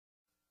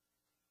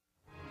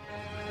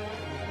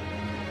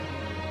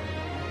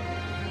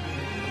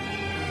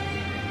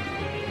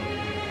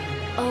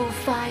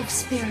five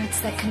spirits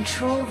that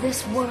control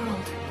this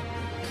world,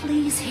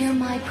 please hear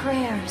my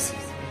prayers.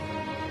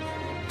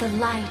 The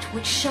light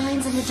which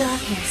shines in the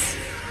darkness,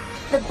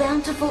 the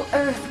bountiful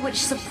earth which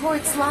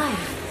supports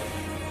life,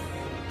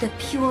 the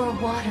pure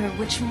water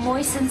which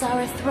moistens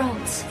our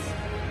throats,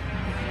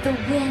 the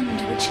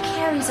wind which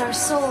carries our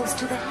souls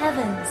to the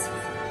heavens,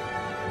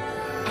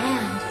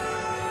 and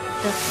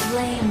the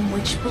flame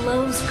which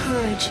blows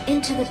courage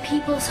into the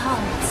people's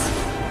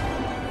hearts.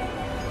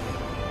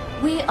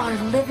 We are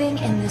living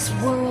in this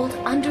world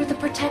under the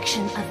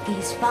protection of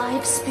these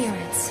five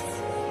spirits.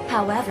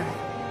 However,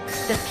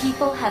 the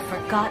people have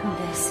forgotten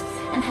this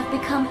and have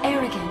become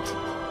arrogant.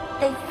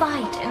 They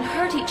fight and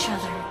hurt each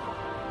other.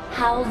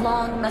 How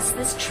long must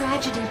this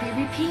tragedy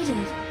be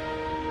repeated?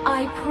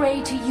 I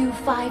pray to you,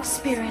 five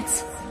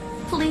spirits,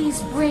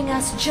 please bring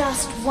us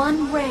just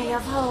one ray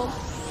of hope.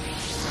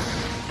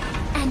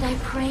 And I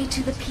pray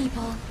to the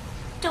people,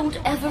 don't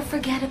ever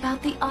forget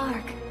about the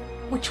Ark,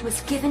 which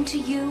was given to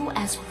you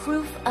as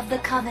proof of the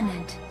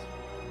covenant.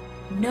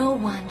 No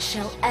one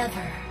shall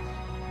ever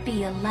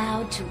be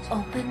allowed to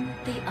open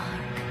the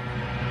Ark.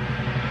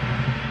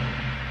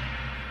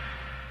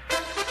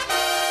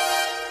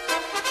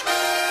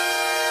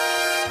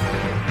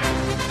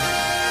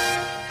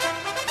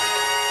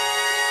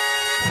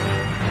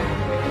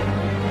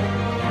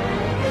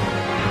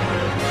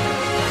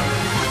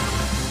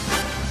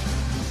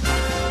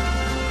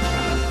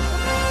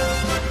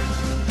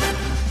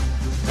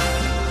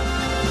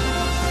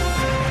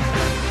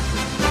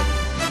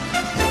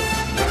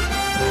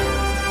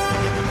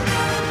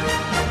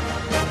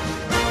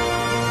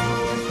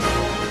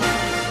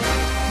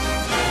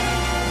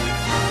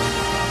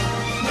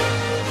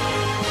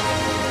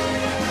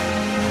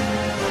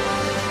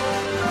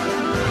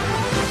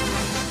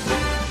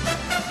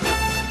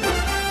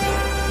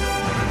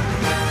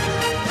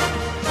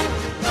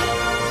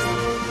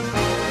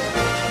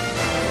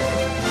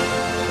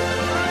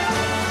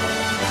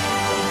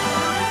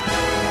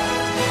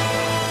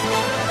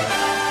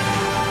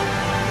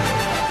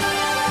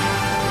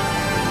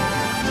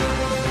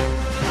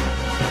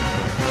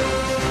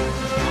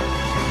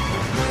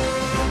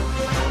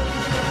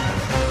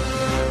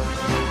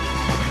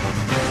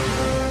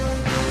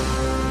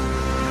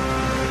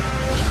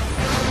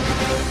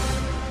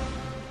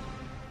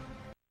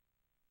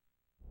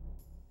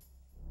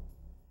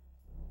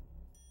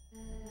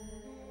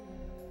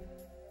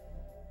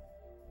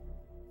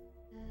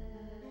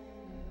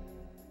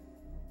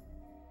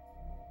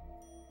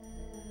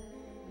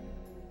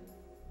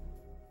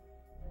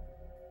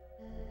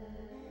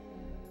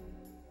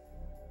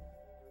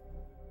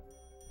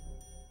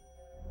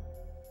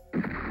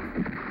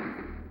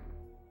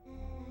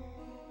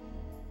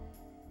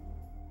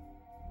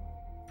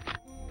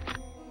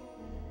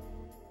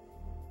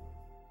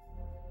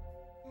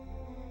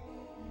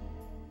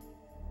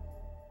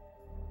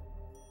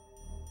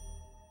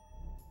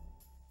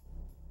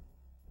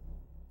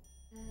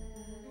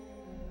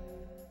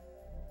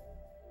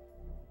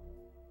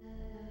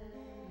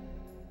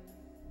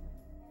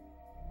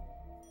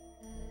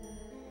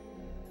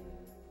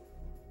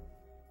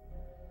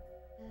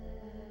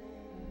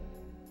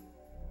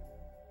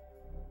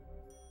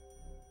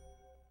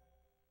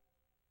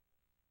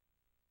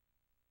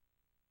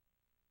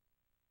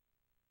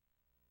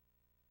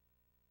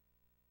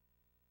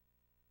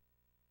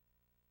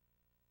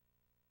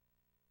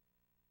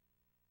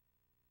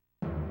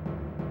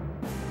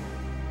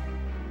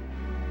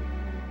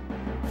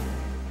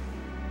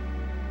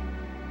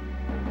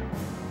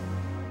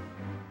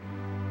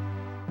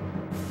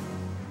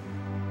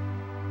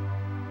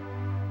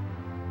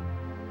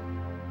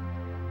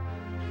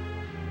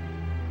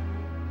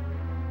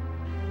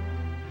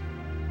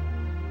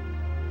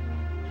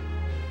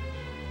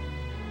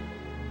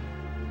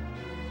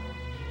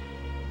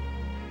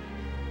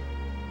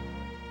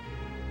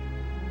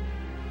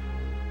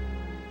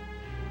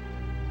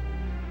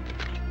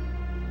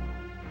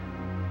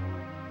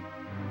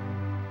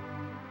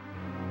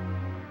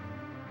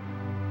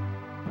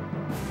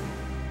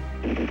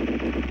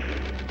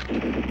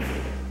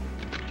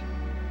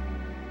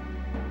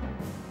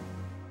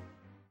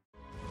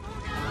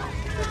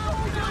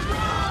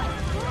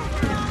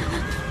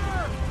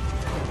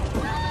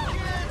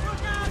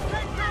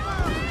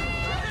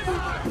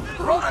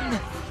 Run!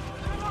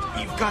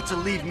 You've got to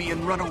leave me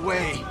and run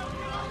away.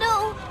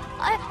 No,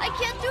 I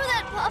can't do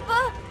that,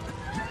 Papa.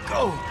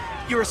 Go!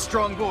 You're a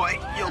strong boy.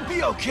 You'll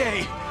be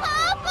okay.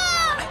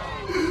 Papa!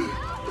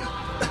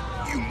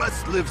 You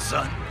must live,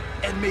 son.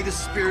 And may the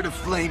spirit of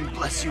flame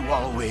bless you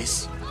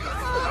always.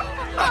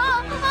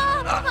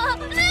 Papa!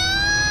 No!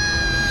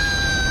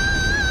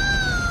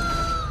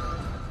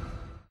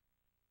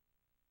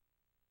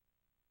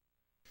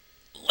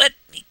 Let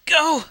me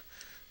go!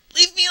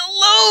 Leave me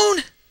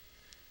alone!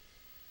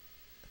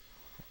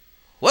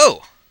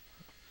 Whoa!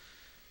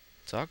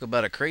 Talk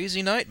about a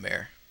crazy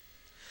nightmare.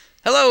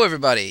 Hello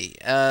everybody,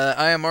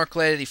 I am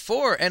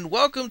Marklad84, and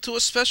welcome to a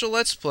special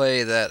Let's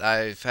Play that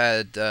I've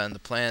had in the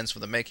plans for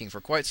the making for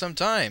quite some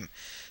time.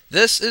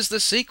 This is the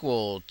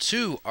sequel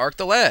to Ark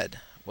the Lad.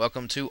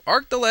 Welcome to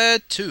Arc the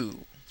Lad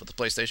 2 for the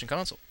PlayStation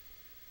console.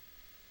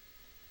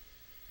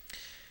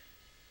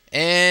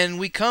 And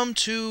we come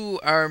to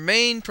our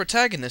main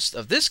protagonist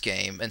of this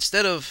game.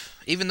 Instead of,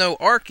 even though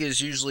Arc is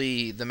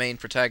usually the main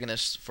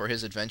protagonist for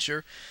his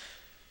adventure,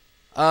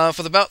 for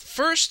the about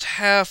first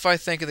half, I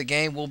think, of the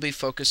game, we'll be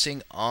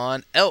focusing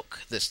on Elk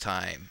this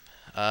time.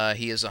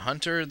 He is a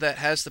hunter that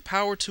has the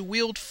power to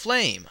wield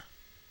flame.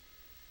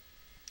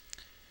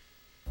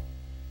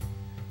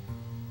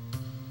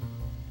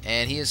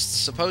 And he is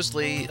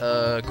supposedly,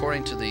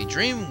 according to the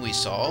dream we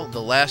saw,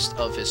 the last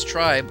of his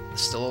tribe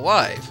still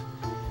alive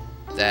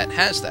that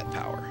has that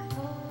power.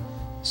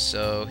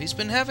 So he's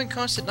been having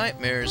constant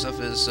nightmares of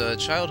his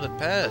childhood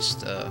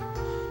past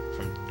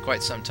from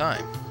quite some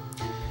time.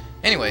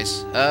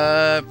 Anyways,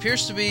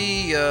 appears to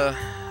be,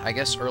 I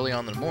guess, early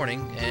on in the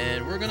morning,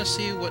 and we're gonna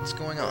see what's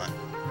going on.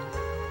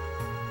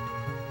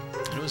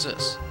 Who is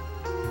this?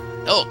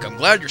 Elk, I'm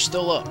glad you're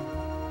still up.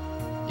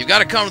 You've got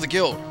to come to the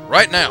guild,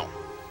 right now.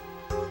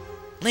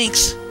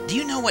 Lynx, do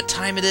you know what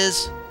time it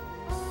is?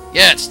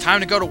 Yeah, it's time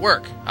to go to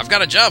work. I've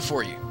got a job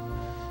for you.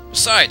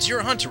 Besides,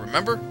 you're a hunter,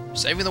 remember?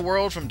 Saving the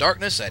world from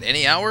darkness at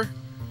any hour?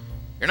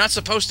 You're not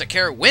supposed to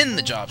care when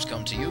the jobs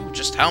come to you,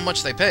 just how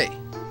much they pay.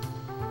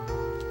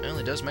 Well,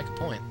 he does make a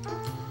point.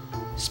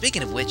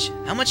 Speaking of which,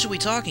 how much are we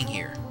talking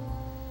here?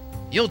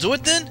 You'll do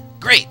it then?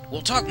 Great,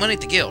 we'll talk money at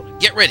the guild.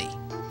 Get ready.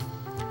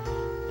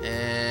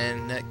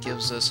 And that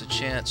gives us a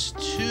chance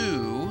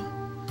to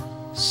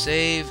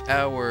save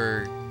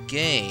our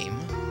game.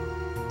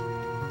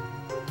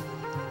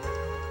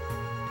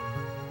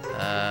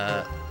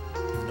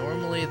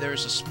 Normally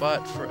there's a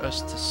spot for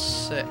us to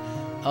say.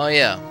 Oh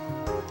yeah.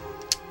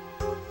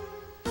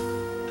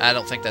 I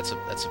don't think that's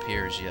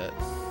appears yet.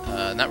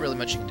 Not really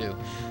much you can do.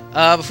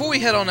 Before we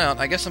head on out,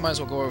 I guess I might as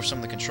well go over some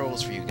of the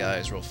controls for you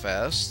guys real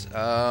fast.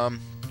 For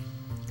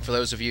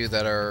those of you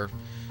that are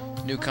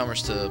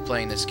newcomers to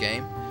playing this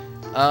game.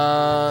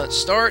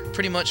 Start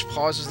pretty much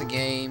pauses the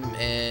game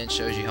and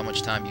shows you how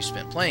much time you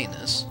spent playing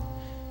this,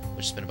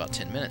 which has been about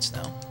 10 minutes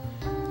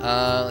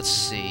now. Let's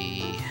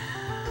see.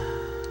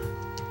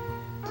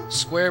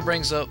 Square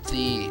brings up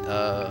the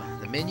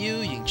menu.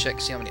 You can check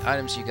to see how many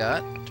items you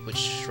got,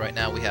 which right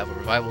now we have a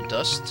revival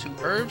dust, 2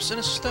 herbs, and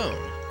a stone.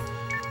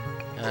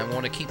 And I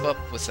want to keep up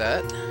with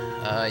that.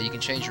 You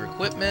can change your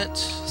equipment,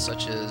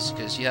 such as,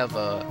 because you have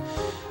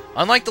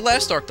unlike the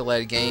last Arc the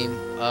Lad game,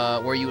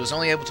 where you was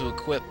only able to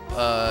equip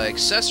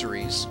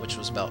accessories, which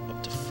was about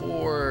up to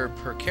 4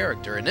 per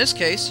character. In this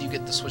case, you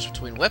get to switch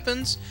between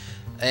weapons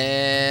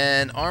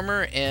and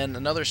armor and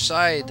another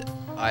side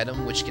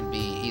item, which can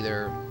be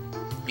either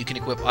you can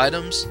equip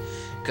items,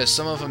 because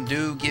some of them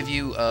do give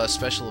you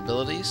special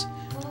abilities,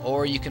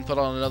 or you can put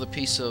on another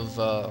piece of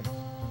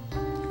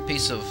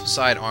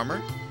side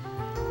armor.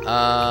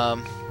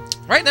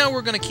 Right now,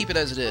 we're going to keep it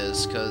as it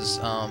is, because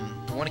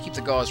we want to keep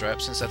the gauze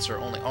wrap since that's our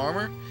only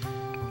armor.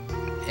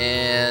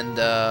 And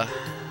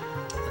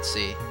let's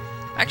see.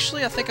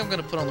 Actually, I think I'm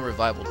going to put on the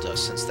revival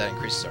dust since that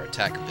increases our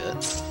attack a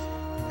bit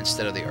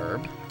instead of the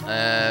herb.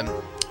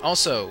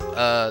 Also,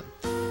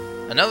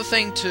 another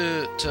thing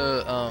to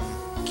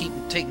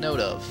take note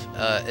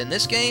of in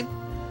this game.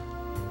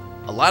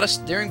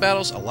 During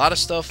battles, a lot of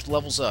stuff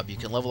levels up. You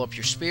can level up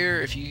your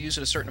spear if you use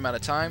it a certain amount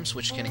of times,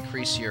 which can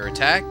increase your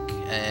attack,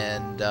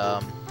 and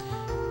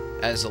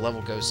as the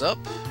level goes up,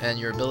 and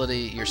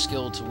your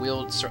skill to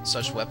wield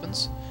such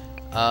weapons.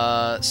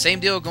 Same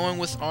deal going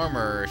with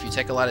armor. If you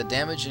take a lot of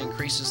damage, it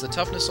increases the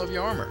toughness of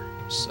your armor.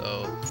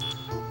 So,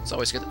 it's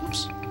always good.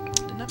 Oops,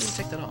 did not mean to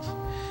take that off.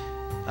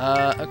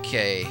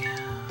 Okay,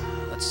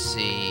 let's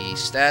see.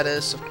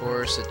 Status, of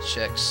course, it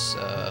checks.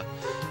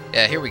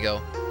 Yeah, here we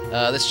go.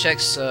 This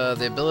checks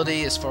the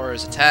ability as far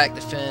as attack,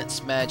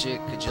 defense,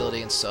 magic,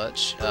 agility, and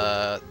such.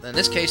 In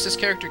this case, this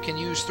character can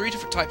use 3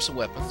 different types of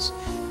weapons.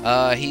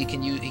 He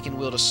can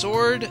wield a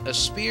sword, a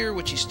spear,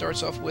 which he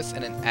starts off with,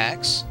 and an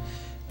axe.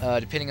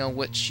 Depending on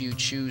which you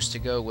choose to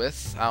go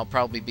with, I'll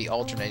probably be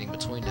alternating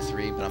between the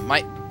 3, but I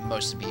might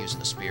mostly be using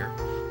the spear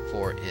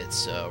for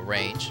its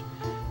range.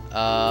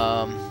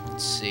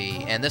 Let's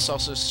see, and this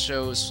also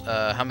shows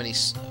how many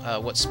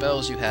what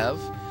spells you have.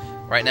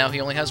 Right now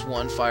he only has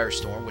 1,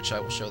 Firestorm, which I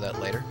will show that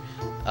later.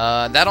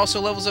 That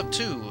also levels up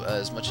too,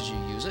 as much as you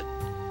use it.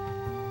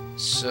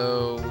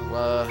 So,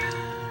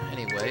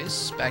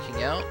 anyways,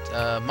 backing out.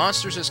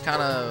 Monsters is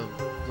kind of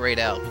grayed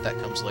out, but that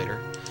comes later.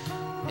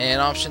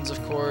 And options,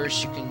 of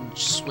course, you can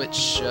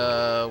switch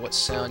what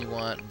sound you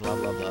want, blah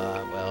blah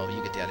blah. Well,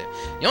 you get the idea.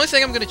 The only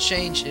thing I'm going to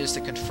change is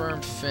the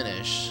confirmed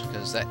finish,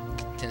 because that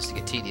tends to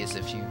get tedious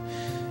if you...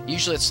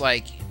 Usually it's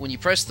like, when you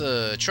press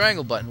the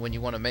triangle button when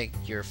you want to make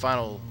your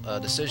final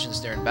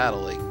decisions during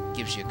battle, it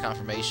gives you a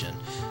confirmation.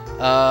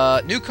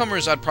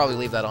 Newcomers, I'd probably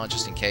leave that on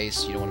just in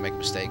case you don't want to make a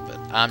mistake, but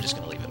I'm just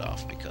going to leave it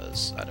off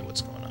because I know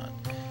what's going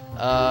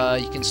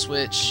on. You can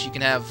switch, you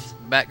can have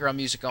background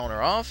music on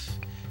or off.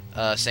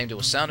 Same deal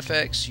with sound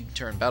effects, you can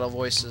turn battle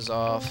voices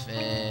off,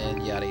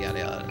 and yada yada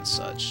yada and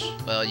such.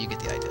 Well, you get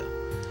the idea.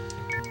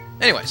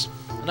 Anyways,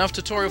 enough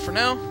tutorial for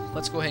now.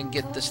 Let's go ahead and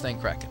get this thing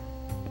cracking.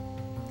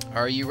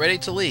 Are you ready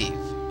to leave?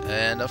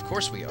 And of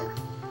course we are.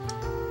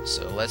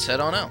 So let's head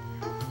on out.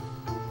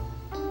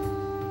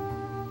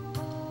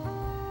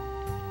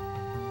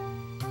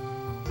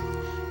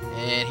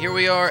 And here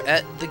we are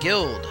at the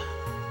guild.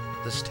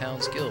 This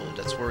town's guild.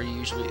 That's where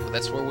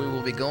we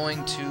will be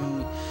going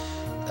to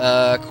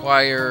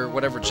acquire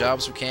whatever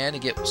jobs we can to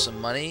get some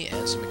money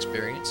and some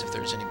experience if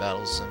there's any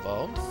battles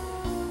involved.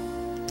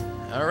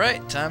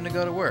 Alright, time to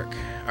go to work.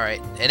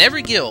 Alright, in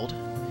every guild,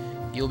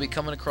 you'll be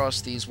coming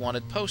across these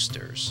wanted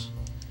posters.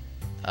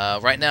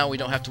 Right now, we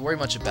don't have to worry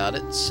much about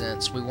it,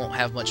 since we won't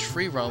have much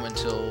free roam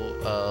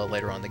until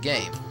later on in the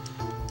game.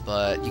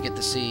 But you get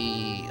to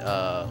see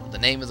the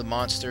name of the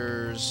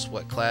monsters,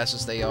 what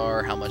classes they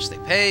are, how much they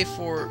pay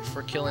for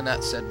killing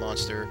that said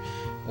monster,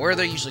 where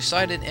they're usually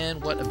sighted,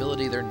 and what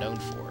ability they're known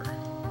for.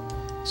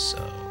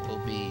 So, we'll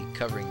be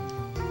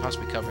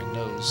possibly covering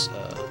those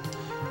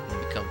when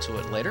we come to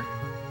it later.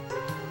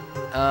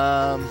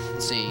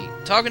 Let's see.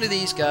 Talking to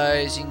these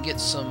guys, you can get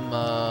some,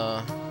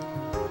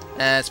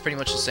 it's pretty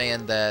much just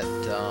saying that,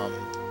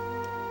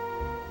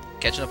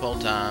 catching up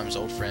old times,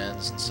 old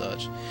friends, and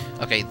such.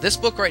 Okay, this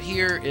book right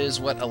here is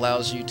what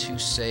allows you to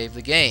save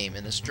the game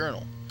in this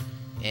journal.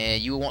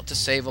 And you will want to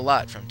save a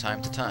lot from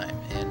time to time.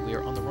 And we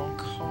are on the wrong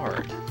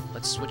card.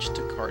 Let's switch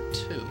to card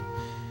 2.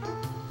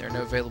 There are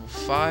no available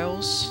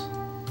files.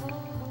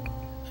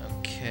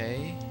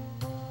 Okay.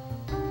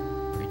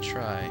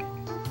 Retry.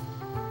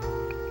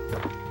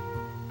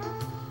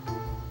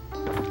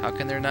 How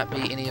can there not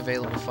be any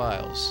available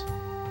files?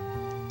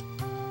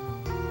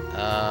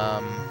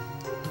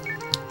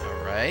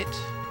 Alright.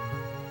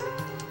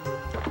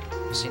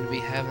 Seem to be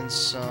having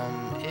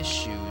some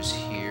issues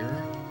here.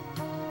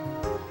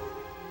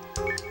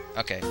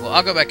 Okay, well,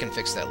 I'll go back and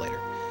fix that later.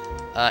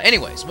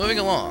 Anyways, moving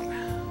along.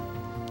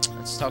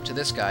 Let's talk to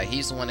this guy.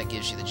 He's the one that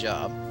gives you the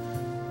job.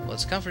 Well,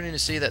 it's comforting to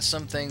see that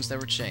some things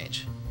never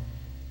change.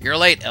 You're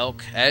late,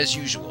 Elk, as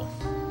usual.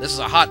 This is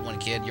a hot one,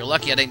 kid. You're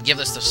lucky I didn't give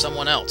this to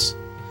someone else.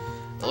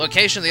 The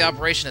location of the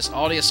operation is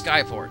Aldia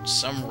Skyport.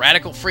 Some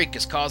radical freak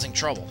is causing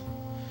trouble.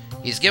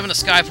 He's given the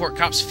Skyport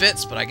cops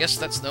fits, but I guess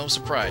that's no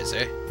surprise,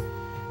 eh?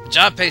 The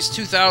job pays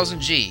 2,000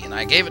 G, and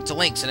I gave it to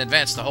Lynx in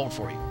advance to hold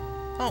for you.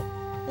 Oh,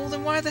 well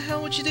then why the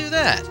hell would you do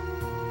that?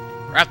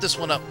 Wrap this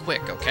one up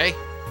quick, okay?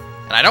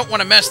 And I don't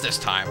want to mess this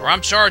time, or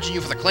I'm charging you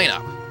for the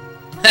cleanup.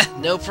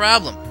 No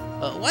problem.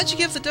 Why'd you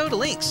give the dough to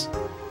Lynx?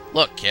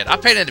 Look, kid, I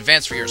paid in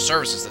advance for your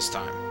services this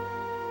time.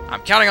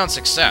 I'm counting on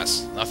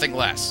success, nothing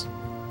less.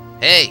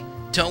 Hey,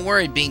 don't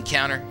worry, Bean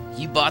Counter.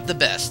 You bought the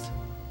best.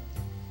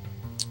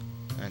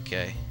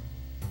 Okay.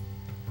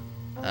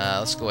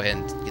 Let's go ahead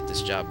and get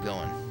this job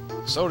going.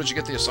 So, did you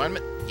get the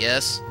assignment?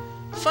 Yes.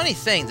 Funny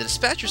thing, the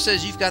dispatcher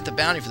says you've got the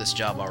bounty for this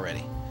job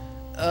already.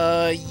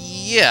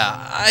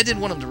 Yeah, I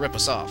didn't want him to rip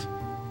us off.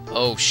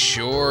 Oh,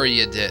 sure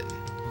you didn't.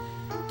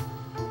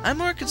 I'm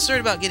more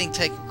concerned about getting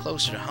taken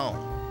closer to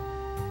home.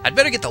 I'd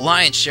better get the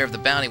lion's share of the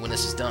bounty when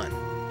this is done.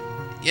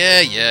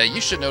 Yeah,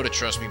 you should know to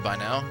trust me by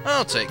now.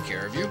 I'll take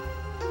care of you.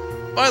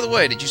 By the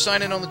way, did you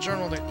sign in on the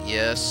journal there?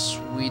 Yes,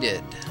 we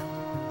did.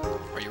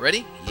 Are you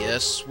ready?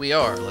 Yes, we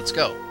are. Let's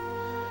go.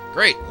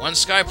 Great. One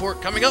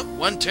Skyport coming up,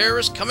 one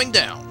terrorist coming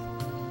down.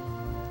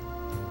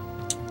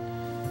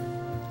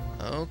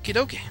 Okie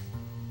dokie.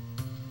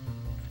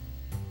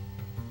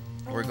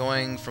 We're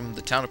going from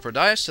the town of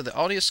Prodias to the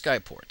Aldia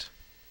Skyport.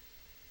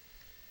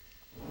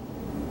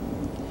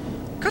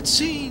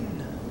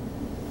 Cutscene!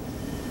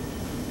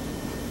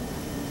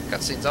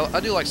 Cutscenes. I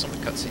do like some of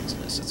the cutscenes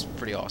in this. It's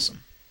pretty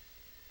awesome.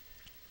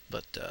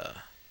 But,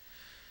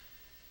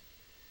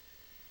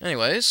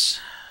 anyways,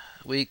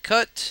 we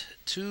cut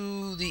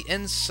to the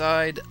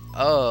inside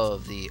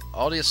of the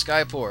Aldia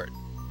Skyport.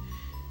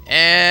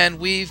 And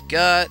we've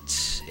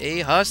got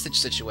a hostage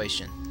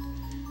situation.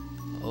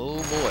 Oh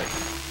boy.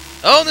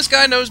 Oh, this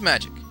guy knows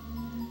magic.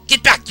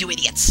 Get back, you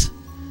idiots!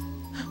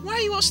 Why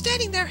are you all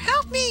standing there?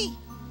 Help me!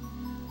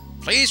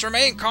 Please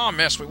remain calm,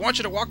 miss. We want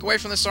you to walk away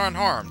from this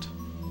unharmed.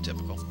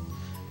 Typical.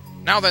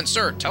 Now then,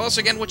 sir, tell us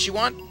again what you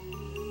want.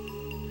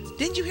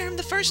 Didn't you hear him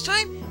the first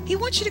time? He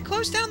wants you to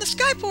close down the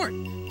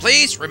Skyport.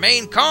 Please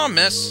remain calm,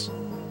 miss.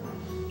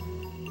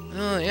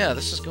 Oh, yeah,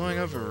 this is going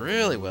over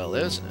really well,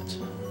 isn't it?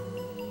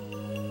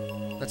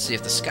 Let's see,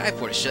 if the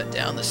Skyport is shut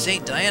down, the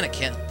St. Diana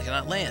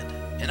cannot land.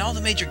 And all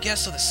the major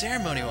guests of the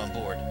ceremony are on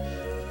board.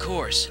 Of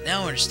course,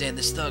 now I understand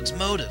this thug's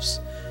motives.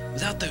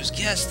 Without those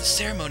guests, the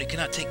ceremony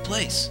cannot take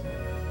place.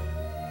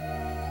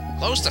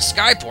 Close the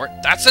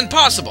Skyport? That's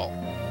impossible!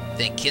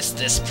 Then kiss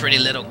this pretty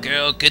little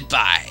girl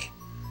goodbye.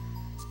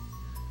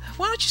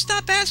 Why don't you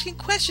stop asking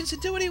questions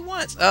and do what he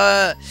wants?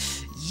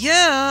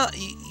 Yeah,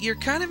 you're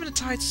kind of in a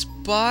tight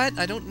spot.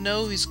 I don't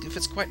know if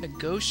it's quite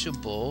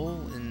negotiable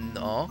and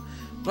all,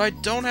 but I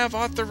don't have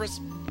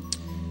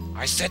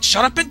I said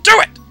shut up and do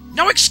it!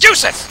 No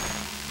excuses!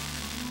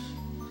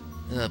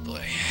 Oh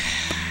boy.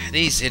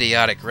 These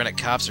idiotic rented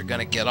cops are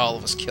gonna get all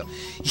of us killed.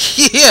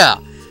 Yeah,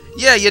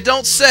 you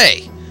don't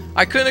say.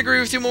 I couldn't agree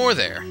with you more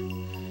there.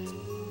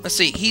 Let's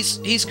see,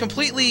 he's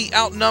completely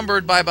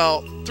outnumbered by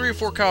about 3 or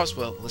 4 cops.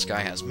 Well, this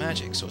guy has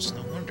magic, so it's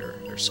no wonder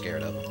they're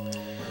scared of him.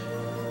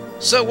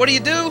 So what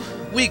do?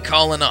 We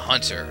call in a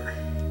hunter.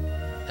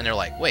 And they're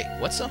like, wait,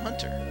 what's a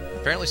hunter?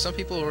 Apparently some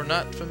people are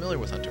not familiar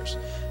with hunters.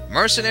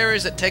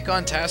 Mercenaries that take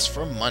on tasks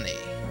for money.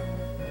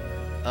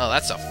 Oh,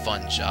 that's a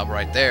fun job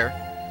right there.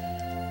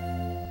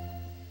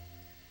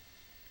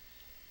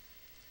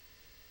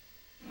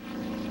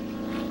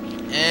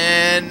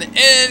 And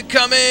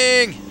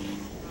incoming!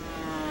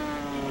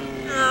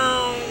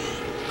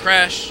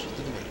 Crash.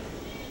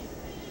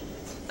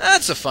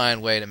 That's a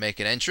fine way to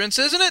make an entrance,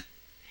 isn't it?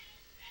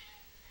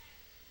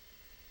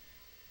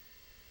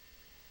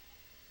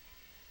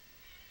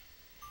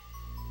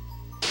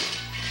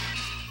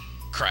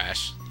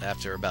 Crash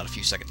after about a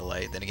few second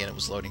delay. Then again, it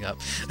was loading up.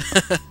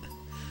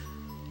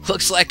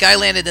 Looks like I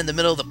landed in the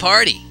middle of the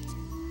party.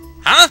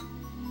 Huh?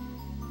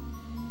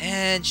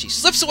 And she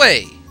slips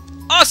away.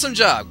 Awesome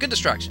job. Good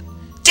distraction.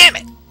 Damn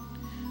it!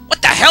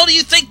 What the hell do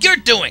you think you're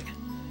doing?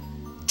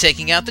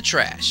 Taking out the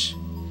trash.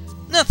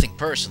 Nothing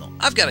personal.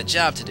 I've got a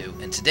job to do,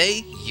 and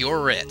today,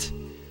 you're it.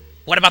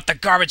 What about the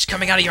garbage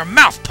coming out of your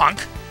mouth,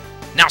 punk?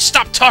 Now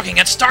stop talking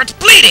and start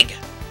bleeding!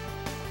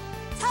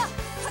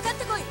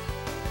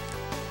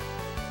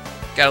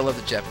 Gotta love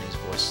the Japanese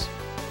voice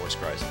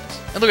cries in this.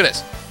 And look at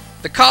this.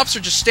 The cops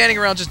are just standing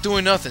around just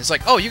doing nothing. It's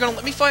like, oh, you're gonna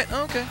let me fight?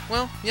 Oh, okay.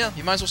 Well, yeah,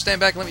 you might as well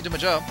stand back and let me do my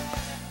job.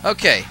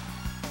 Okay.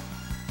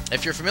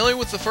 If you're familiar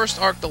with the first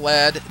arc, The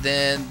Lad,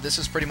 then this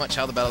is pretty much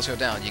how the battles go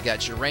down. You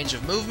got your range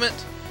of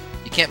movement.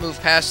 You can't move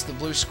past the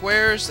blue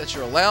squares that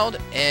you're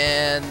allowed.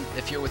 And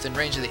if you're within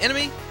range of the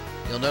enemy,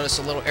 you'll notice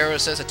a little arrow that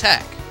says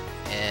attack.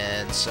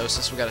 And so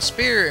since we got a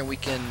spear and we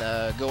can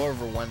go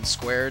over one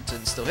square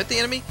to still hit the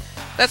enemy,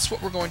 that's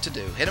what we're going to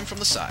do. Hit him from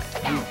the side.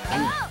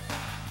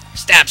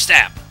 Stab,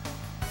 stab.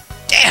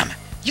 Damn,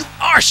 you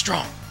are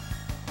strong.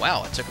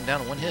 Wow, I took him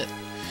down in one hit.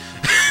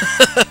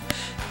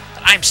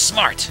 I'm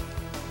smart.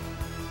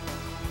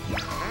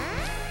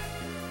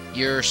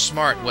 You're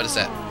smart. What is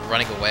that?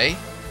 Running away?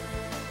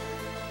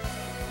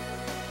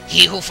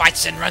 He who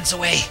fights and runs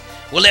away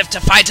will live to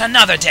fight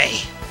another day.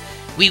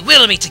 We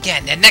will meet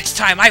again, and next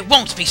time I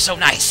won't be so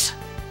nice.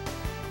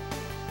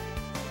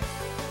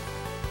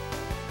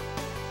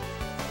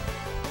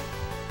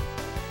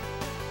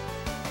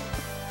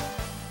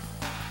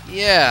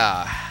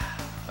 Yeah.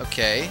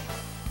 Okay.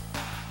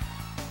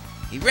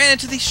 He ran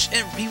into the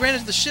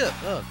ship.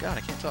 Oh god,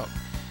 I can't talk.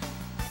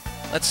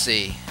 Let's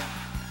see.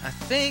 I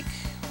think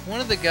one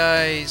of the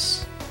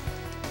guys,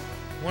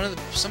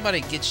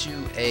 somebody gets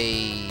you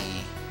a.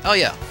 Oh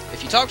yeah,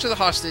 if you talk to the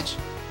hostage,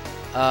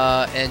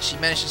 and she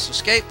manages to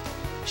escape,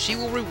 she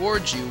will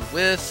reward you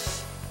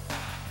with.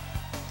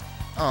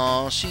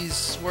 Oh,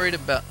 she's worried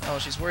about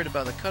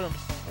the cut on the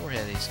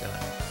forehead he's got.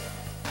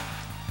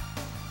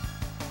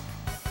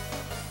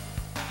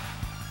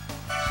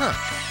 Huh.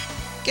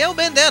 Gale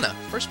bandana.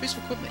 First piece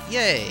of equipment.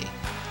 Yay.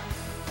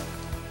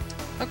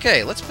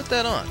 Okay, let's put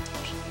that on.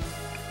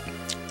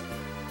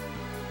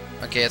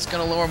 Okay, it's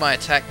going to lower my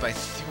attack by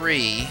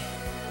 3,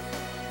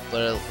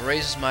 but it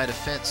raises my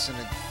defense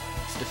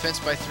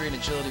by 3 and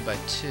agility by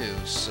 2,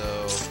 so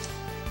I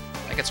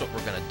think that's what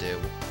we're going to do.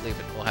 We'll leave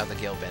it. We'll have the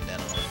Gale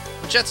bandana on,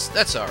 which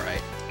that's all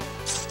right.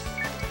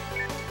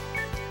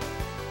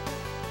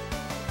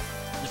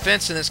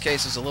 Defense in this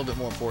case is a little bit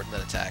more important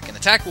than attack, and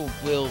attack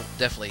will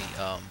definitely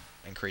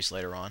increase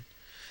later on.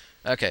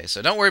 Okay,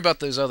 so don't worry about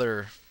those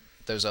other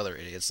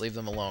idiots. Leave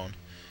them alone.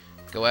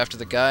 Go after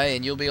the guy,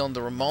 and you'll be on the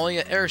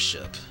Romalia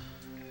airship.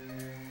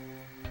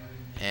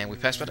 And we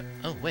passed by the...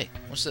 Oh, wait.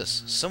 What's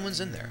this?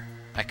 Someone's in there.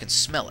 I can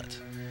smell it.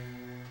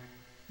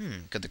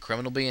 Could the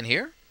criminal be in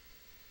here?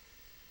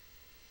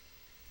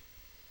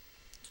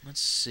 Let's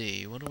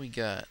see. What do we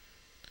got?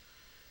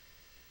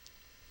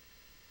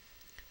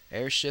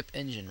 Airship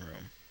engine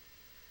room.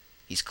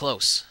 He's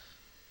close.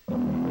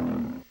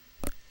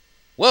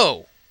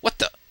 Whoa! What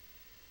the...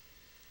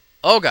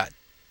 Oh, God.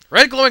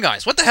 Red glowing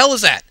eyes. What the hell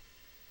is that?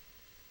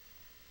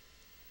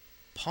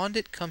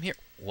 Pondit, come here.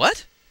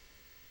 What?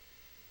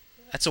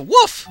 That's a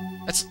wolf!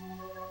 That's...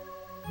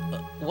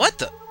 what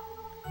the...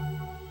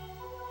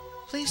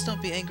 Please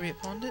don't be angry at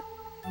Pondit.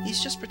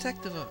 He's just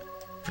protective of it.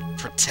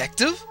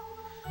 Protective?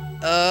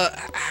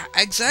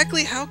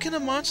 Exactly how can a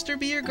monster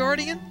be your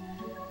guardian?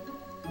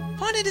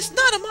 Pondit is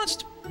not a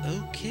monster!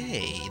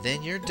 Okay,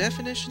 then your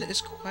definition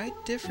is quite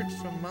different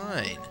from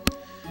mine.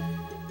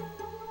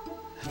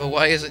 But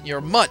why isn't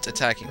your mutt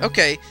attacking?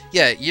 Okay,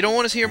 yeah, you don't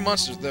want to hear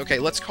monsters. Okay,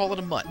 let's call it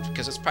a mutt,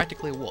 because it's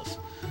practically a wolf.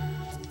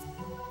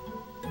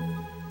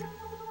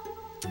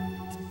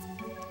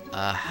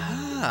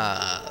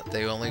 Aha!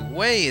 The only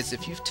way is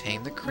if you've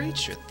tamed the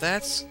creature.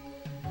 That's...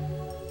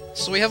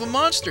 So we have a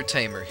monster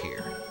tamer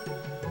here.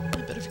 A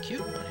bit of a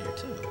cute one here,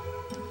 too.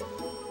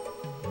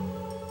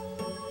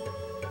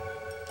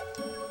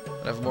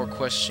 I have a more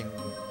pressing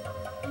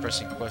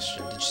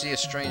question. Did you see a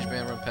strange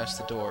man run past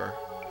the door?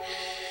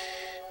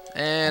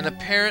 And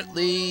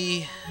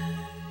apparently,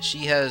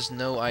 she has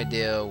no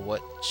idea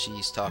what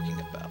she's talking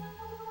about.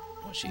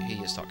 What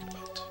he is talking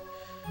about.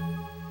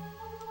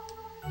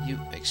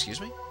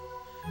 Excuse me?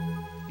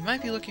 You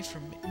might be looking for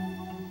me.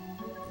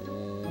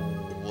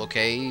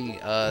 Okay,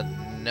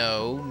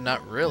 No,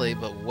 not really,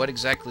 but what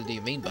exactly do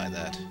you mean by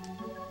that?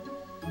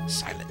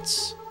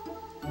 Silence.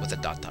 With the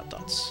dot dot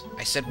dots.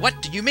 I said,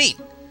 what do you mean?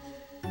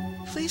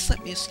 Please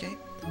let me escape.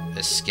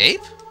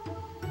 Escape?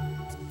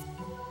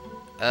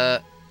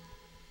 And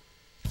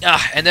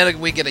then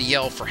we get a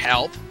yell for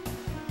help.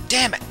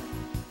 Damn it!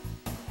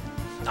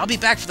 I'll be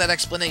back for that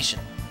explanation.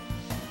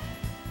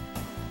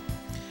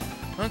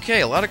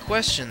 Okay, a lot of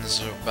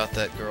questions about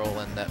that girl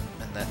and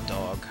that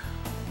dog.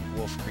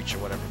 Wolf creature,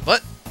 whatever.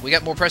 But we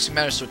got more pressing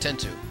matters to attend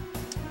to.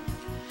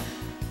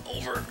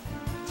 Over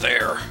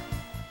there.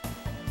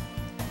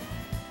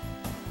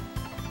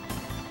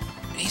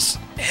 He's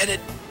headed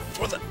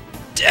for the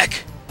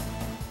deck.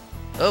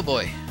 Oh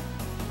boy.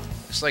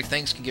 Looks like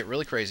things can get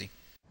really crazy.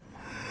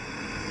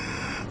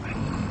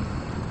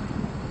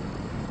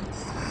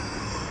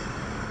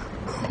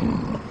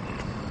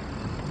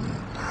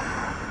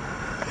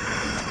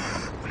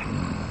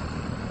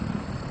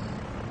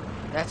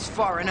 That's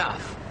far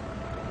enough.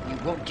 You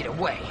won't get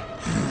away.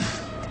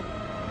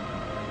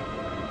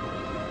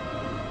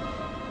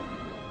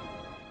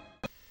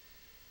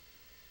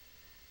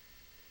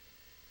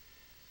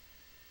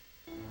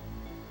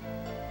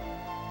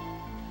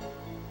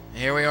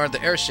 Here we are at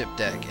the airship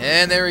deck,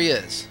 and there he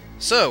is.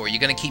 So, are you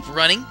going to keep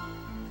running?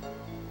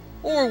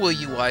 Or will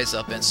you wise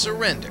up and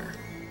surrender?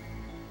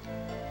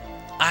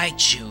 I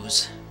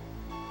choose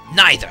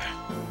neither.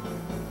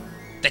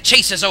 The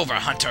chase is over,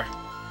 Hunter.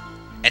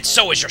 And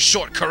so is your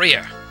short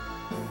career.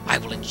 I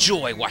will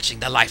enjoy watching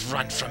the life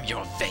run from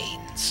your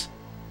veins.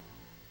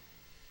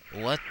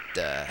 What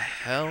the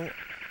hell?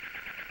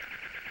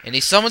 And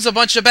he summons a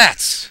bunch of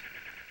bats.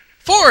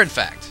 4, in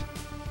fact.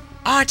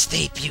 Aren't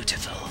they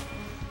beautiful?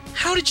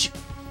 How did you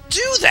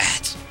do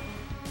that?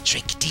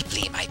 Drink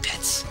deeply, my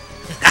pets.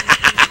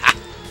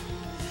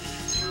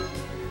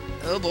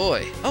 Oh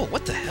boy. Oh,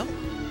 what the hell?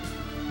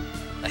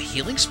 A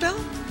healing spell?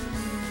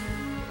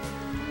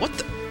 What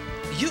the...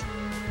 You...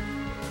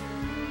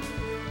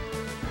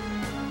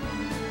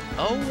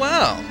 Oh,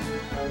 wow.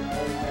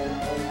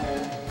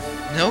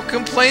 No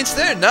complaints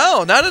there.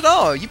 No, not at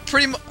all. You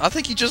pretty much... I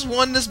think you just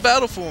won this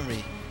battle for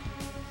me.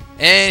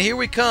 And here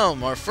we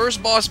come. Our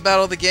first boss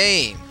battle of the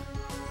game.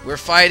 We're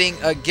fighting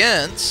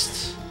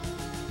against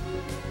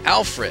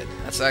Alfred.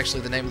 That's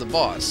actually the name of the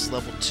boss.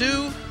 Level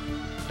 2.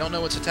 Don't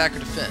know its attack or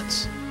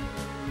defense.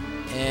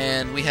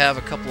 And we have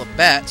a couple of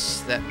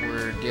bats that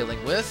we're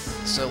dealing with.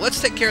 So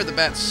let's take care of the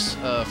bats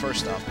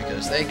first off,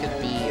 because they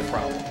could be a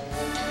problem.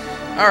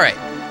 Alright.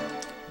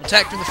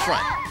 Attack from the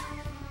front.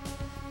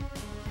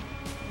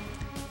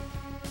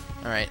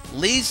 Alright,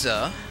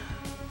 Lisa.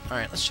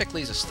 Alright, let's check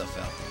Lisa's stuff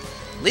out.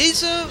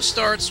 Lisa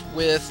starts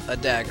with a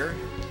dagger.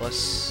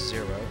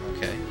 +0.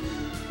 Okay.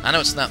 I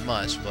know it's not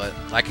much, but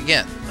like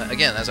again,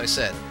 as I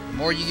said, the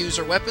more you use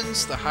her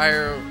weapons, the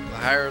higher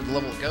the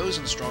level it goes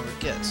and the stronger it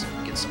gets.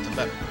 You get something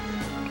better.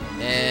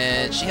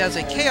 And she has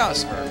a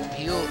Chaos Herb.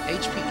 Heal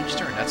HP each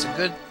turn. That's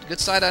a good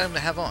side item to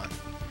have on.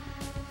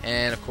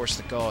 And of course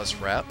the Gauze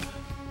Wrap.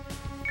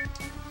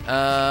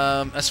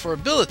 As for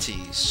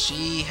abilities,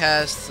 she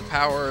has the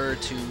power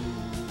to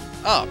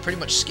pretty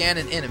much scan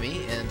an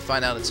enemy and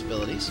find out its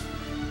abilities.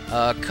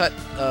 Cut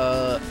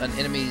an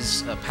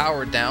enemy's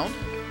power down,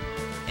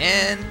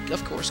 and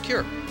of course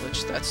cure,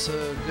 which that's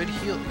a good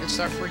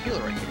start for a healer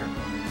right here.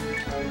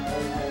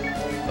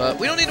 But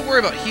we don't need to worry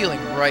about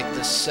healing right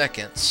this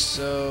second,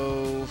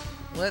 so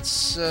let's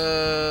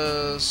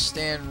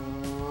stand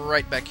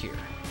right back here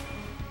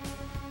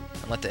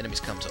and let the enemies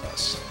come to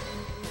us.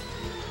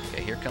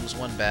 Okay, here comes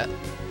one bat.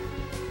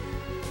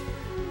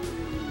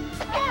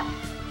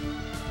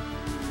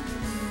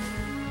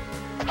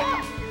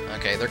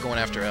 Okay, they're going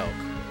after Elk.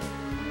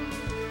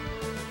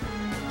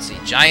 Let's see,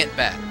 giant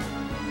bat.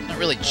 Not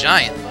really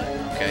giant, but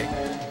okay.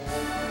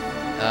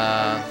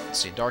 Let's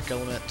see, dark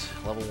element,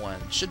 level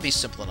 1. Should be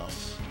simple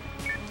enough.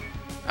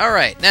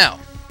 Alright, now,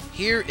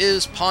 here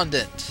is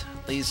Pondent,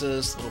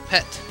 Lisa's little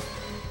pet.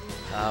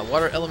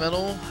 Water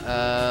elemental,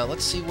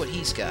 let's see what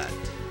he's got.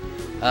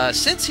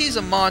 Since he's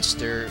a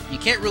monster, you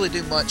can't really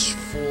do much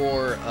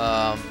for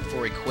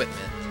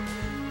equipment,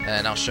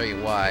 and I'll show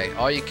you why.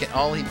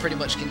 All he pretty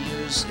much can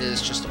use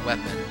is just a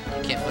weapon.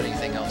 You can't put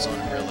anything else on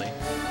him really.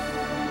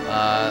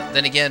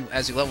 Then again,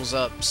 as he levels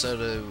up, so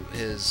do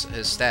his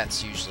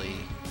stats usually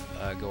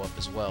go up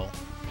as well.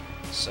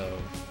 So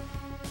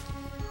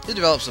he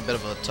develops a bit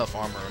of a tough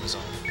armor on his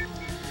own.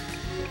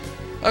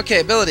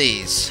 Okay,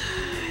 abilities.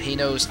 He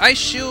knows Ice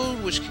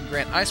Shield, which can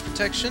grant ice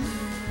protection,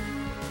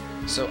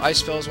 so ice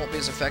spells won't be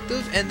as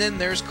effective. And then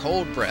there's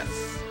Cold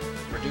Breath.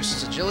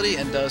 Reduces agility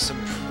and does some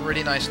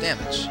pretty nice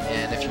damage.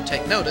 And if you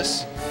take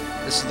notice,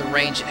 this is the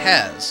range it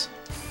has.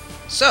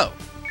 So,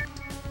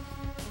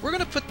 we're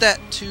going to put that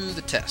to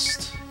the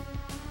test.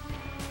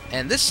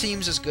 And this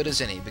seems as good as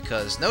any,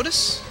 because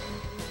notice,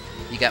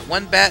 you got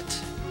one bat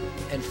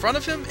in front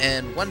of him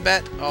and one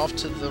bat off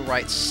to the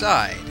right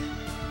side.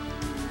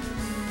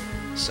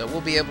 So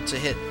we'll be able to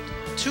hit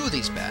 2 of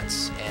these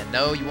bats, and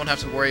no, you won't have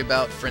to worry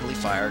about friendly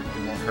fire.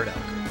 It won't hurt Elk.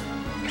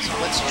 So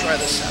let's try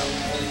this out.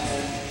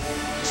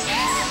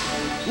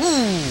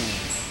 Ooh!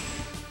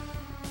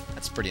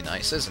 That's pretty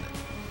nice, isn't it?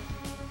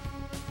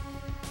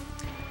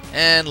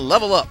 And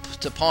level up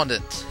to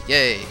Pondant.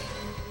 Yay.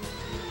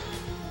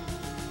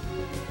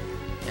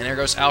 And there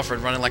goes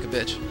Alfred running like a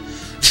bitch.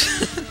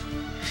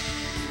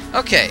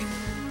 Okay.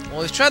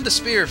 Well, we've tried the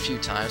spear a few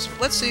times.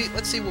 But let's see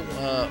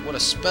what a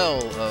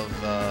spell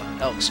of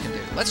Elks can do.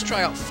 Let's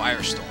try out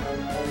Firestorm.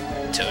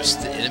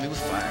 Toast the enemy with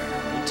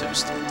fire.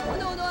 Toast it.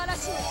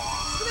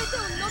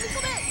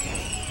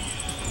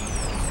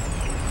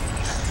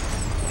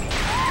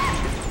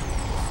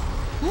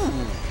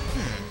 Ooh.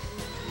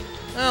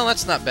 Well,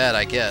 that's not bad,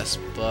 I guess,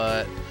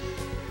 but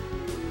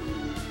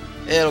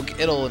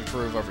it'll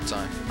improve over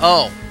time.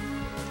 Oh.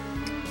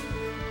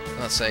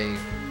 Let's say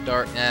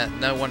Dark.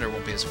 No wonder it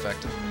won't be as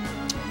effective.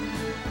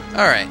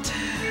 Alright.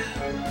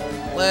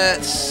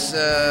 Let's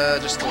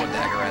just throw a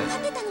dagger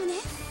at it.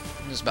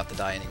 I'm just about to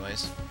die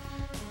anyways.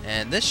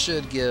 And this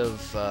should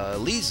give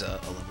Lisa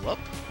a level up.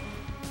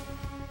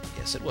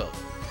 Yes, it will.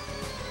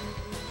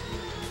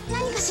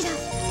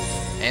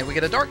 And we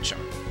get a Dark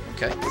Charm.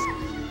 Okay.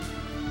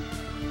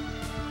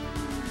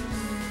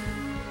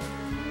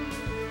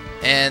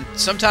 And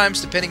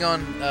sometimes, depending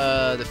on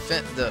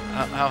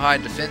how high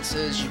defense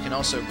is, you can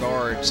also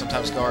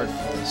sometimes guard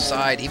from the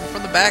side, even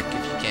from the back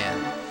if you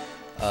can,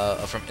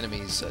 from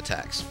enemies'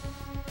 attacks.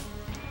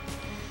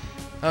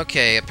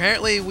 Okay,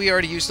 apparently we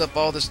already used up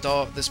all this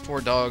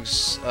poor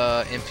dog's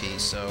MP,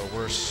 so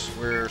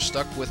we're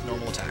stuck with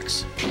normal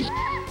attacks.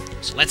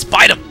 So let's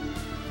bite him.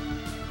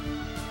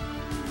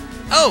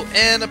 Oh,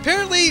 and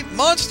apparently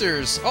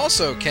monsters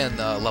also can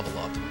level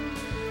up.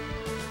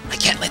 I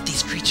can't let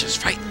these creatures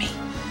frighten me.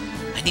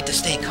 I need to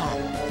stay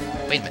calm.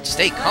 Wait a minute,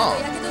 stay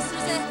calm?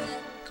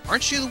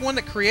 Aren't you the one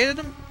that created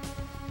them?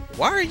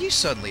 Why are you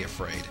suddenly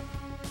afraid?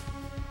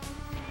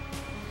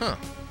 Huh.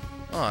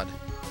 Odd.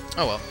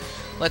 Oh well.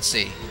 Let's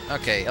see.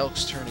 Okay,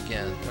 Elk's turn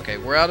again. Okay,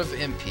 we're out of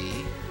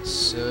MP,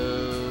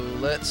 so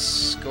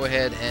let's go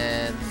ahead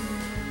and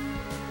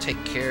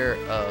take care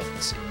of...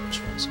 Let's see,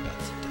 which one's about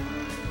to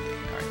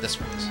die? Alright, this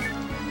one is.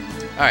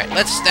 Alright,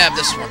 let's stab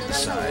this one to the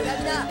side.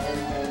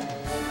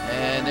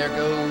 And there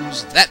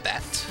goes that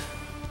bat.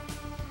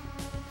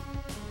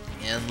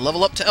 And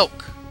level up to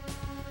Elk.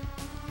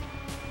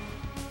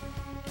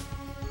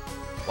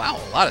 Wow,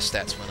 a lot of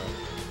stats went up.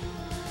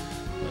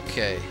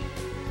 Okay.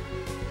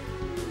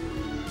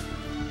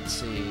 Let's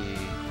see.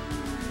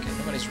 Okay,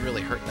 nobody's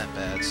really hurting that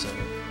bad, so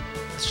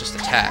let's just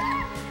attack.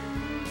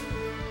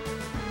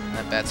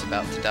 That bat's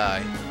about to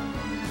die.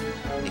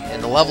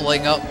 And the level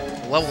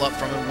up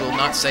from him will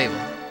not save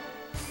him.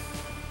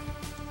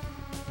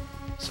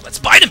 So let's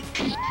bite him!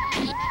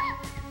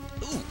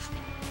 Ooh.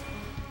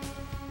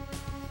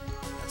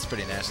 That's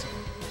pretty nasty.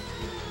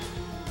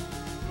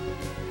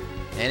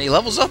 And he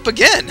levels up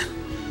again!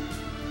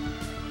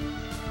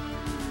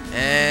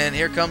 And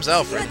here comes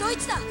Alfred.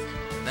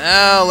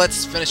 Now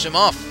let's finish him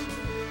off.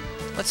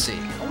 Let's see.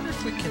 I wonder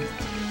if we can...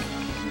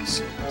 Let's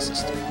see. What's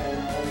this do?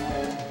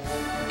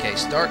 Okay,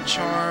 Dark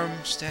Charm,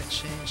 stat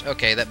change.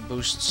 Okay, that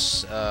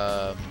boosts...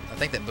 I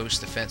think that boosts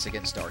defense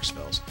against dark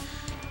spells.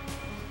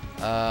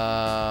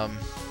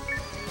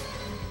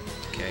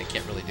 Okay,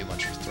 can't really do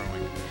much for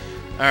throwing.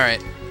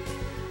 Alright.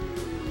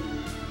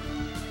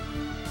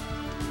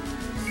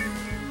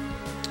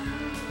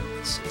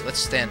 Let's see. Let's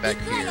stand back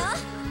here.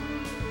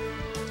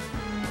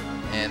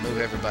 And move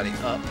everybody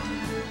up.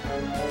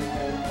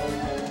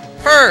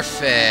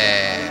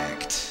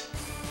 Perfect!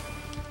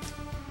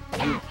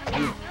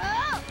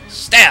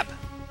 Stab!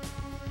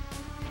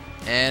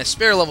 And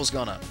spear level's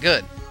gone up.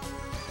 Good.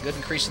 Good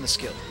increase in the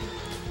skill.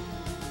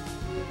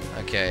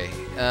 Okay.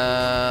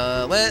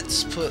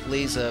 Let's put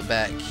Lisa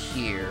back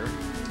here.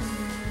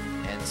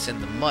 And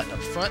send the mutt up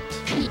front.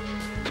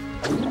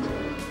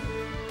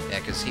 Yeah,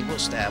 because he will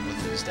stab with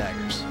his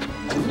daggers.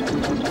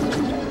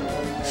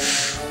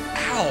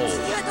 Ow!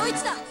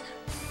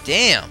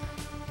 Damn!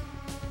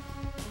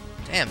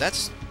 Damn, that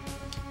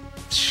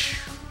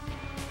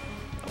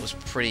was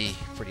pretty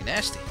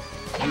nasty.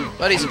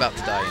 But he's about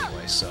to die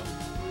anyway, so.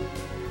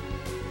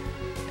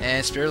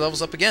 And spirit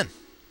levels up again.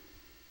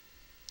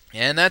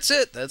 And that's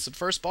it. That's the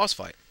first boss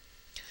fight.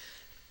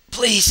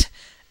 Please,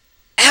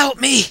 help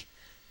me!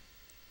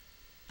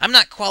 I'm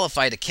not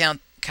qualified to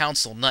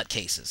counsel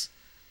nutcases.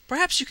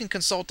 Perhaps you can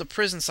consult a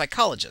prison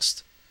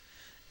psychologist.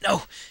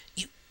 No,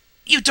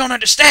 you don't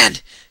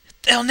understand!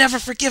 They'll never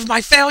forgive my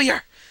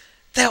failure!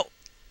 They'll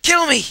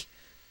kill me!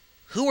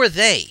 Who are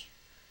they?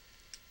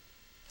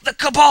 The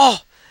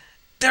Cabal!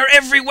 They're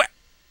everywhere!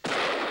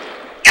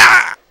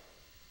 Ah!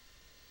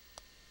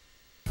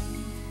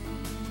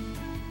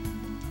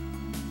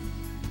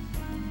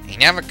 He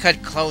never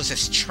could close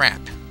his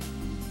trap.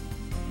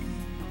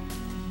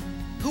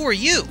 Who are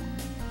you?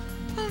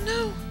 Oh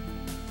no.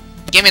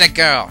 Give me the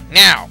girl,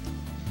 now!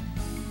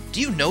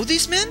 Do you know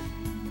these men?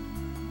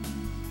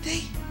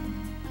 They...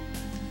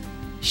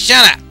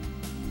 Shut up!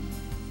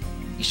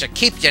 You should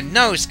keep your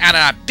nose out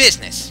of our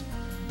business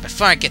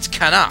before it gets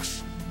cut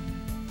off.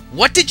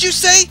 What did you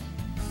say?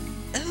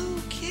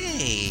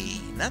 Okay,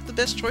 not the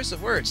best choice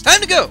of words.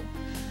 Time to go!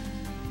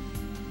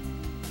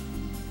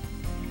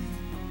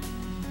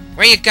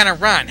 Where you gonna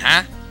run,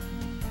 huh?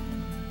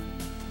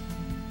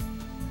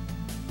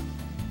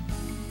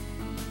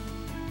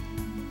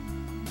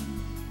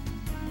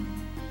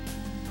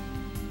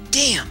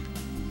 Damn!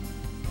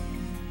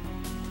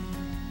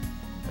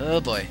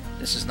 Oh boy,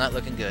 this is not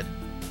looking good.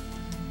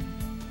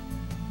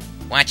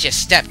 Watch your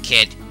step,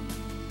 kid.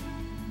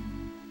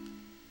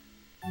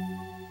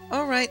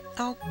 Alright,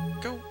 I'll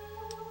go.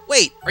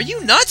 Wait, are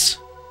you nuts?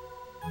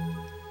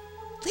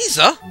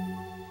 Lisa?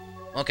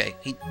 Okay,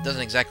 he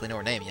doesn't exactly know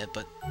her name yet,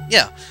 but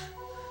yeah.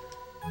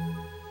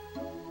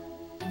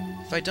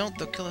 If I don't,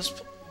 they'll kill us.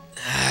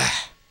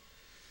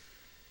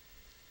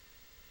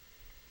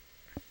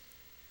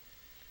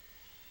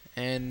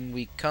 And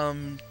we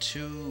come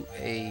to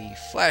a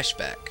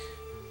flashback.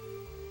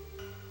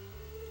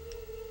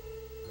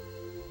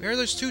 Where are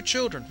those two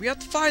children? We have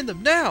to find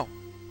them now!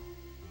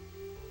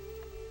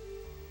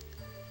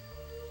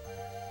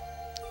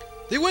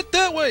 They went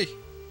that way!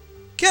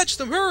 Catch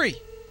them, hurry!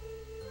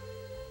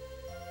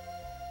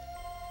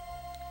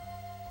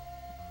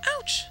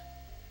 Ouch!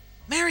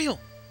 Mariel!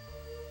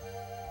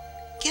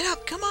 Get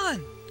up, come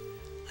on!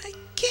 I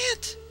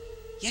can't!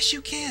 Yes,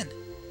 you can!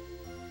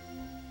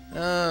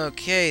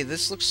 Okay,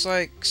 this looks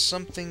like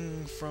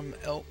something from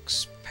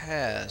Elk's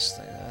past.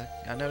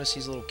 I noticed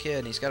he's a little kid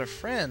and he's got a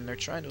friend. They're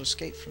trying to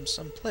escape from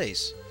some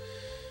place.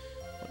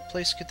 What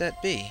place could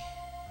that be?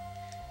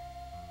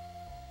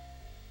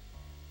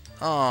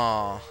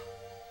 Aww.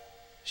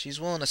 She's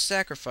willing to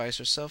sacrifice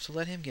herself to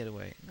let him get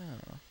away.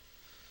 Oh.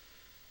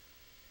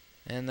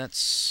 And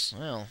that's,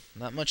 well,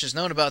 not much is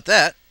known about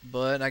that,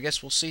 but I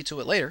guess we'll see to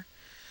it later.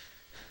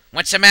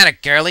 What's the matter,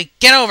 girlie?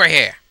 Get over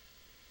here!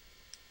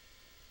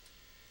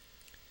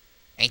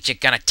 Ain't you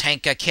gonna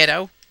tank her,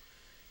 kiddo?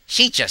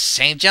 She just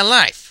saved your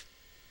life.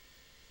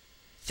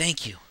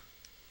 Thank you.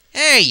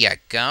 There you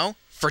go.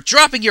 For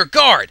dropping your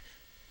guard.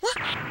 What?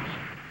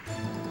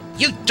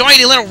 You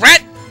dirty little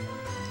rat!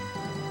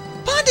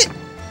 Pondit!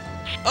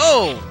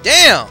 Oh,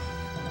 damn!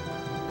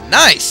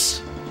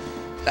 Nice!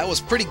 That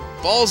was pretty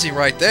ballsy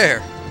right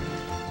there.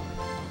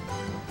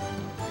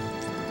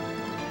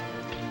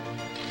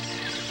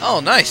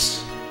 Oh,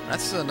 nice.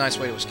 That's a nice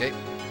way to escape.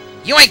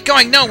 You ain't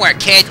going nowhere,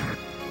 kid!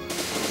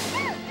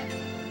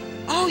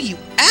 Oh, you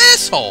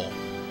asshole!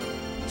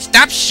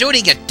 Stop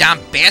shooting, you dumb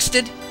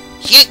bastard!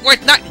 She ain't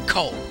worth nothing,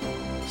 Cole.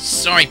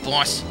 Sorry,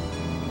 boss.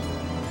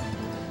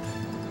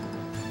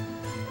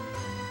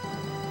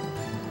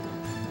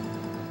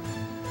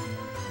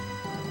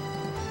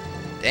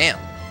 Damn.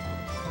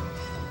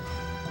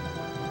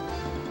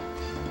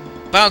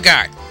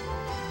 Bogart.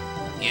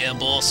 Yeah,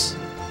 boss.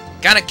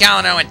 Go to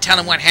Galeno and tell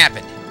him what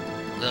happened.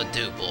 Will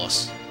do,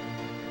 boss.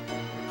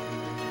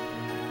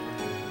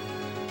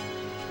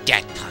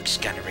 That punk's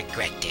gonna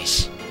regret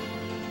this.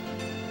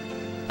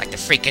 Like the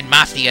freaking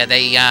Mafia,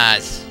 they,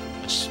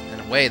 which, in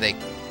a way, they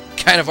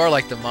kind of are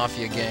like the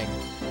Mafia gang.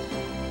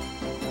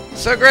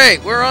 So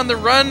great, we're on the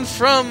run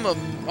from a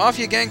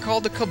Mafia gang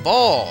called the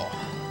Cabal.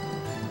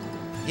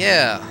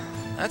 Yeah,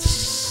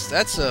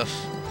 that's a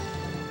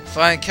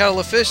fine kettle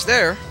of fish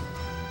there.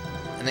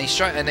 And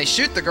they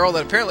shoot the girl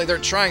that apparently they're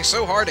trying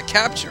so hard to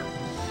capture.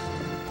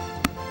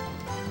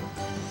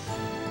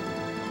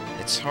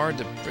 It's hard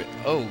to...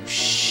 Oh,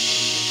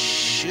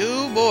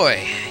 shoo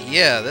boy.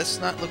 Yeah, that's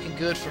not looking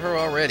good for her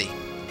already.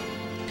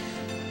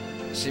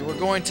 See, we're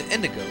going to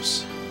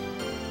Indigos.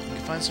 You can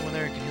find someone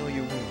there who can heal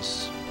your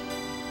wounds.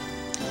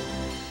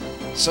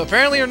 So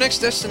apparently our next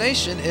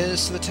destination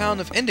is to the town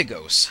of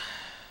Indigos.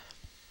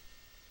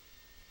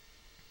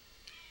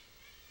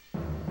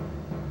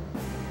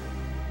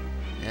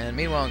 And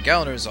meanwhile in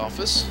Gallagher's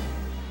office...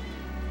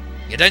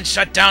 You didn't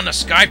shut down the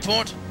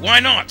Skyport? Why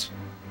not?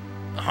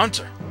 A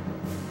hunter.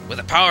 With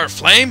the power of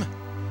flame?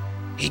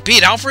 He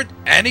beat Alfred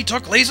and he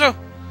took Lisa?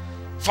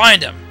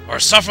 Find him, or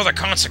suffer the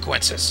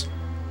consequences.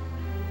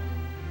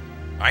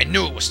 I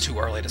knew it was too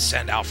early to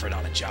send Alfred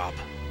on a job.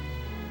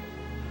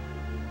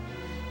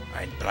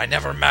 But I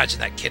never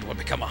imagined that kid would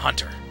become a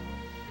hunter.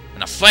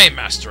 And a flame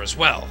master as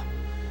well.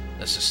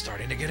 This is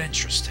starting to get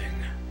interesting.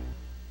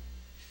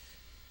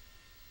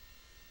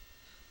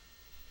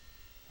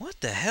 What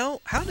the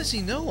hell? How does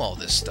he know all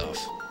this stuff?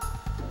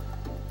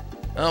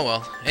 Oh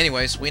well.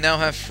 Anyways, we now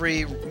have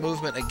free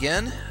movement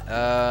again.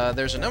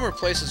 There's a number of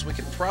places we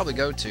could probably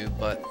go to,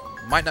 but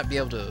might not be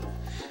able to...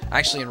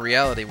 Actually, in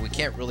reality, we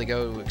can't really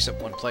go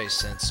except one place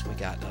since we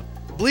got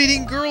a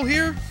bleeding girl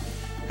here.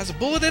 Has a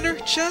bullet in her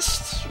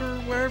chest, or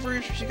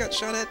wherever she got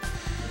shot at.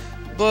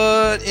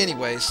 But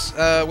anyways,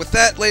 with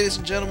that, ladies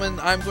and gentlemen,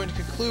 I'm going to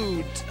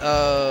conclude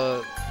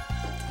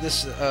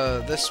this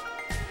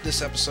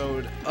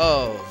episode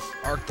of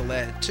Arc the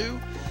Lad 2.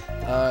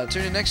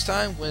 Tune in next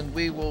time when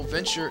we will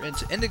venture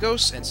into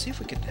Indigos and see if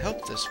we can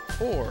help this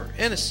poor,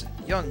 innocent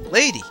young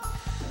lady.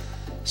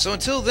 So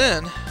until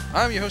then,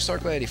 I'm your host,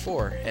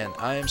 ArcLad84, and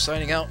I am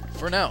signing out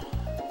for now.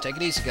 Take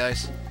it easy,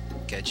 guys.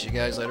 Catch you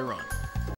guys later on.